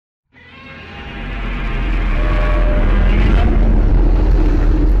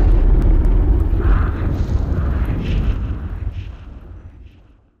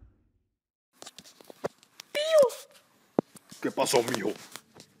pasó, mijo?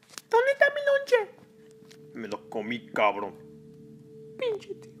 ¿Dónde está mi lonche? Me lo comí, cabrón. Pinche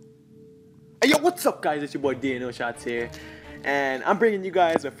tío. Hey, yo, what's up, guys? It's your boy Illshotz here. And I'm bringing you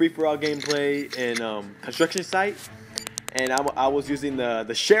guys a free-for-all gameplay in construction site. And I was using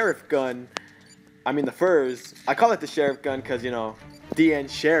the sheriff gun. I mean the furs. I call it the sheriff gun because, you know, DN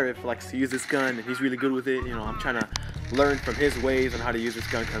Sheriff likes to use this gun and he's really good with it. You know, I'm trying to learn from his ways on how to use this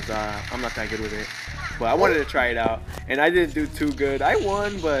gun because I'm not that good with it. But I wanted to try it out and I didn't do too good. I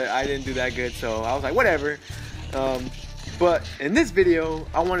won, but I didn't do that good, so I was like, whatever. But in this video,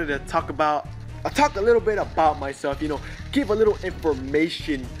 I wanted to talk a little bit about myself, you know, give a little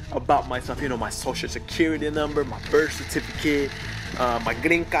information about myself, you know, my social security number, my birth certificate, my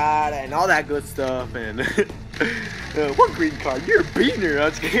green card, and all that good stuff. And what green card? You're a beaner.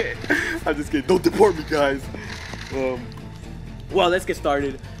 I'm just kidding. Don't deport me, guys. Well, let's get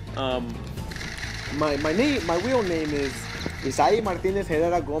started. My real name is Isaí Martínez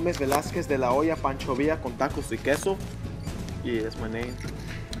Herrera Gómez Velázquez de la Hoya Pancho Villa con tacos y queso. Yeah, that's my name.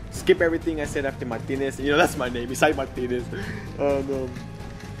 Skip everything I said after Martinez. You know, that's my name, Isaí Martinez.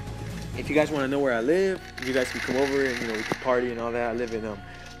 If you guys want to know where I live, you guys can come over and, you know, we can party and all that. I live in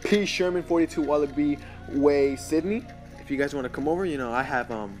P. Sherman 42 Wallaby Way, Sydney. If you guys want to come over, you know, I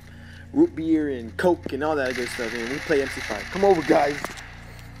have root beer and Coke and all that good stuff. And we play MC5. Come over, guys.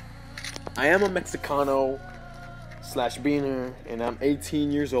 I am a Mexicano / beaner, and I'm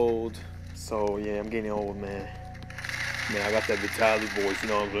 18 years old. So yeah, I'm getting old, man. Man, I got that vitality voice, you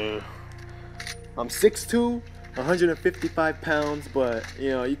know what I'm saying? I'm 6'2", 155 pounds, but you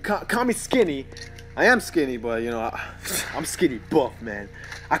know, you call me skinny. I am skinny, but you know, I'm skinny buff, man.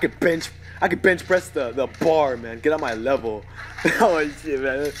 I could bench press the bar, man. Get on my level. Oh shit,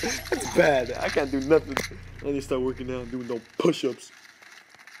 man, that's bad. I can't do nothing. I need to start working out, doing no push-ups.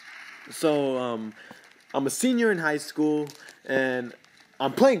 So I'm a senior in high school, and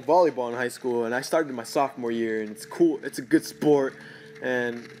I'm playing volleyball in high school, and I started my sophomore year, and it's cool. It's a good sport,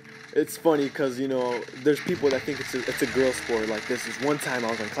 and it's funny because, you know, there's people that think it's a girl sport. Like this one time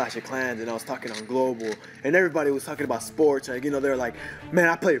I was on Clash of Clans and I was talking on Global, and everybody was talking about sports. Like, you know, they're like, man,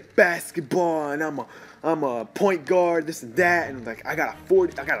 I play basketball and I'm a point guard, this and that, and like I got a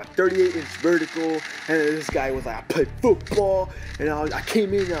 38-inch vertical, and this guy was like, I play football, and I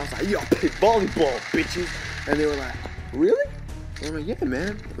came in and I was like, yo, I play volleyball, bitches, and they were like, really? And I'm like, yeah,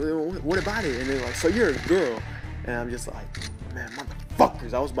 man, what about it? And they're like, so you're a girl? And I'm just like, man,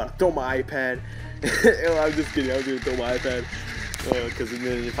 motherfuckers, I was about to throw my iPad. I'm just kidding, I was gonna throw my iPad, because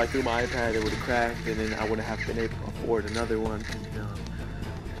then if I threw my iPad, it would have crashed, and then I wouldn't have been able to afford another one. You know,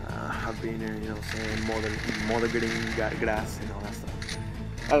 beaner, you know what I'm saying, more green grass and all that stuff.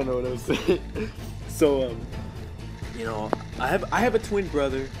 I don't know what I was saying. So, you know, I have a twin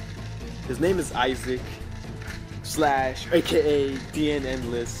brother. His name is Isaac / aka DN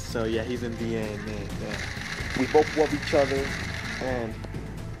Illest. So yeah, he's in DN, and we both love each other. And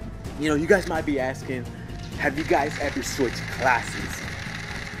you know, you guys might be asking, have you guys ever switched classes?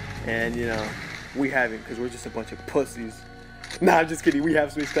 And you know, we haven't, because we're just a bunch of pussies. Nah, I'm just kidding. We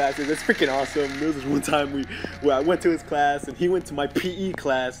have switched classes. That's freaking awesome. There was this one time where I went to his class and he went to my PE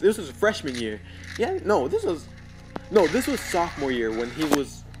class. This was freshman year. Yeah, no, this was sophomore year when he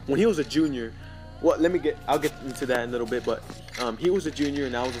was a junior. Well, I'll get into that in a little bit, but he was a junior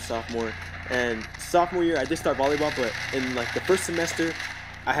and I was a sophomore. And sophomore year I did start volleyball, but in like the first semester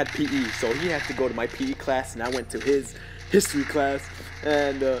I had PE, so he had to go to my PE class and I went to his history class,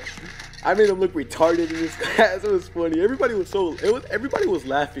 and I made him look retarded in his class. It was funny. Everybody was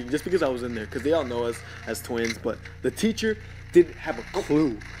laughing just because I was in there, because they all know us as twins, but the teacher didn't have a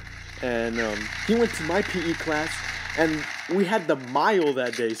clue. And he went to my PE class, and we had the mile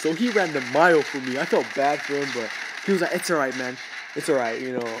that day, so he ran the mile for me. I felt bad for him, but he was like, it's alright, man. It's alright,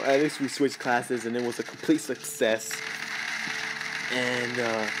 you know. At least we switched classes, and it was a complete success. And,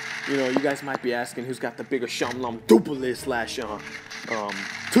 you know, you guys might be asking who's got the bigger Shamlam Duplicate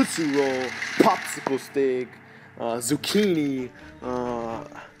 / Tootsie Roll, Popsicle Stick, Zucchini.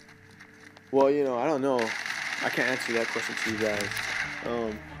 Well, you know, I don't know. I can't answer that question to you guys.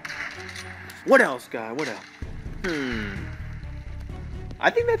 What else, guy? What else? I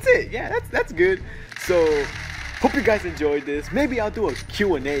think that's it. Yeah, that's good. So, hope you guys enjoyed this. Maybe I'll do a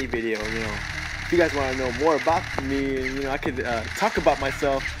Q&A video, you know. If you guys want to know more about me, you know, I could talk about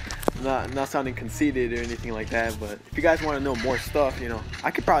myself. Not sounding conceited or anything like that, but if you guys want to know more stuff, you know,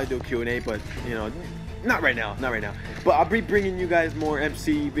 I could probably do a Q&A, but you know, not right now. But I'll be bringing you guys more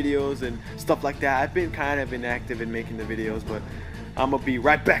MC videos and stuff like that. I've been kind of inactive in making the videos, but I'm gonna be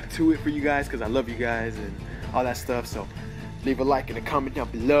right back to it for you guys because I love you guys and all that stuff. So leave a like and a comment down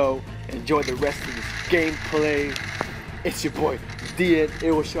below. Enjoy the rest of this gameplay. It's your boy, D.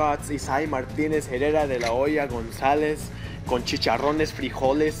 Illshotz, Isai Martinez, Herrera de la Hoya, Gonzalez, con chicharrones,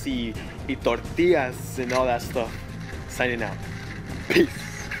 frijoles y tortillas and all that stuff. Signing out. Peace.